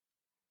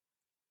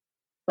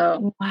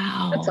 So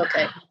wow, that's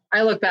okay.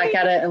 I look back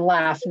at it and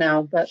laugh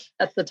now, but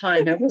at the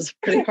time it was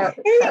pretty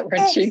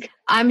heart-wrenching.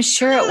 I'm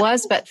sure it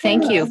was, but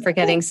thank you for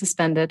getting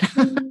suspended.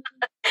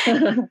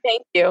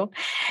 Thank you.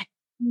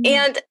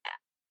 And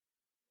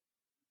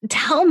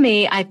tell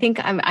me, I think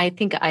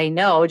I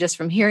know just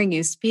from hearing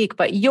you speak,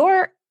 but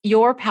your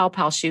Pal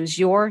Pal shoes,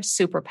 your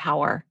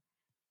superpower,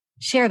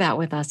 share that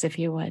with us if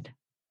you would.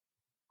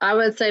 I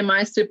would say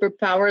my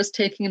superpower is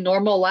taking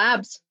normal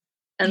labs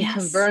and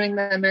converting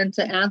them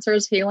into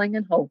answers, healing,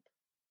 and hope.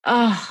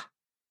 Oh,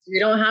 you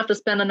don't have to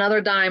spend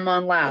another dime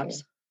on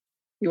labs.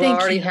 You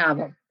already have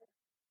them.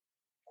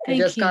 You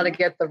just got to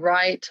get the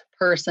right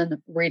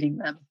person reading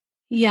them.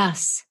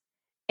 Yes.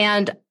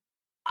 And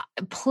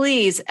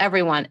please,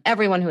 everyone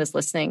who is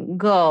listening,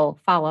 go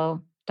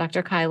follow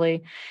Dr.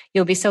 Kylie.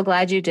 You'll be so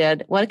glad you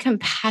did. What a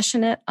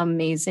compassionate,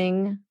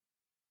 amazing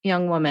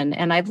young woman.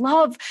 And I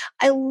love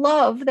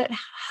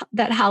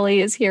that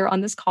Hallie is here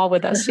on this call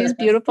with us. She's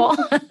beautiful.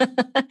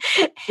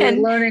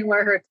 And learning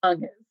where her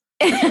tongue is.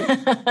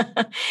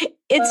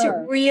 It's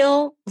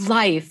real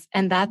life.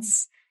 And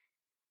that's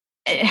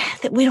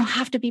that we don't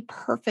have to be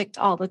perfect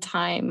all the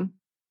time.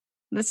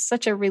 It's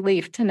such a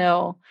relief to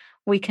know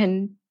we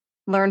can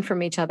learn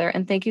from each other.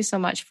 And thank you so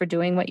much for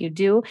doing what you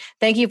do.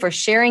 Thank you for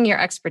sharing your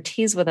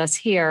expertise with us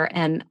here.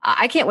 And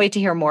I can't wait to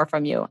hear more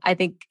from you. I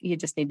think you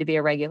just need to be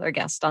a regular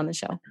guest on the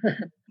show.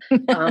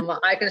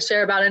 I can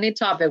share about any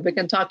topic. We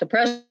can talk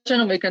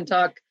depression. We can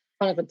talk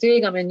chronic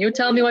fatigue. I mean, you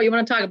tell me what you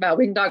want to talk about.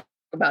 We can talk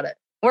about it.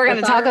 We're going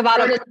to talk about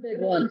it. It's a big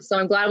one. So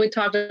I'm glad we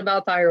talked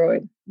about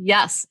thyroid.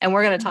 Yes. And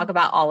we're going to talk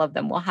about all of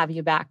them. We'll have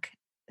you back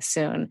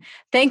soon.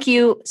 Thank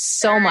you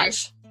so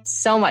much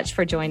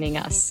for joining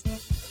us.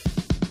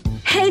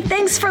 Hey,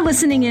 thanks for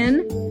listening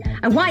in.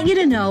 I want you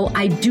to know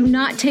I do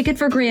not take it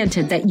for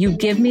granted that you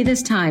give me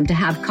this time to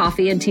have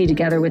coffee and tea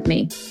together with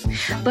me.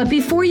 But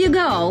before you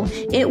go,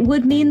 it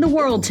would mean the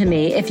world to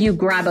me if you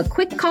grab a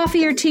quick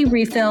coffee or tea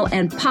refill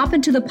and pop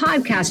into the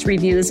podcast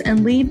reviews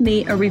and leave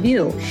me a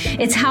review.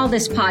 It's how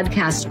this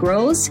podcast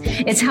grows.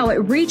 It's how it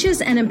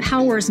reaches and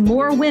empowers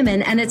more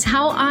women. And it's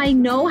how I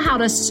know how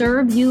to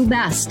serve you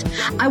best.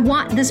 I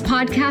want this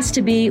podcast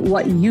to be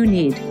what you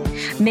need.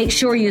 Make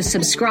sure you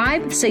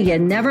subscribe so you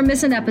never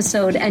miss an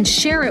episode and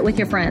share it with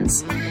your friends.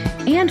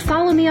 And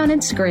follow me on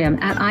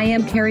Instagram at I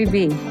am Carrie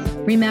V.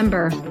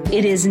 Remember,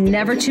 it is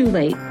never too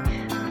late.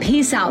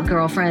 Peace out,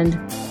 girlfriend.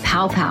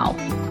 Pow, pow.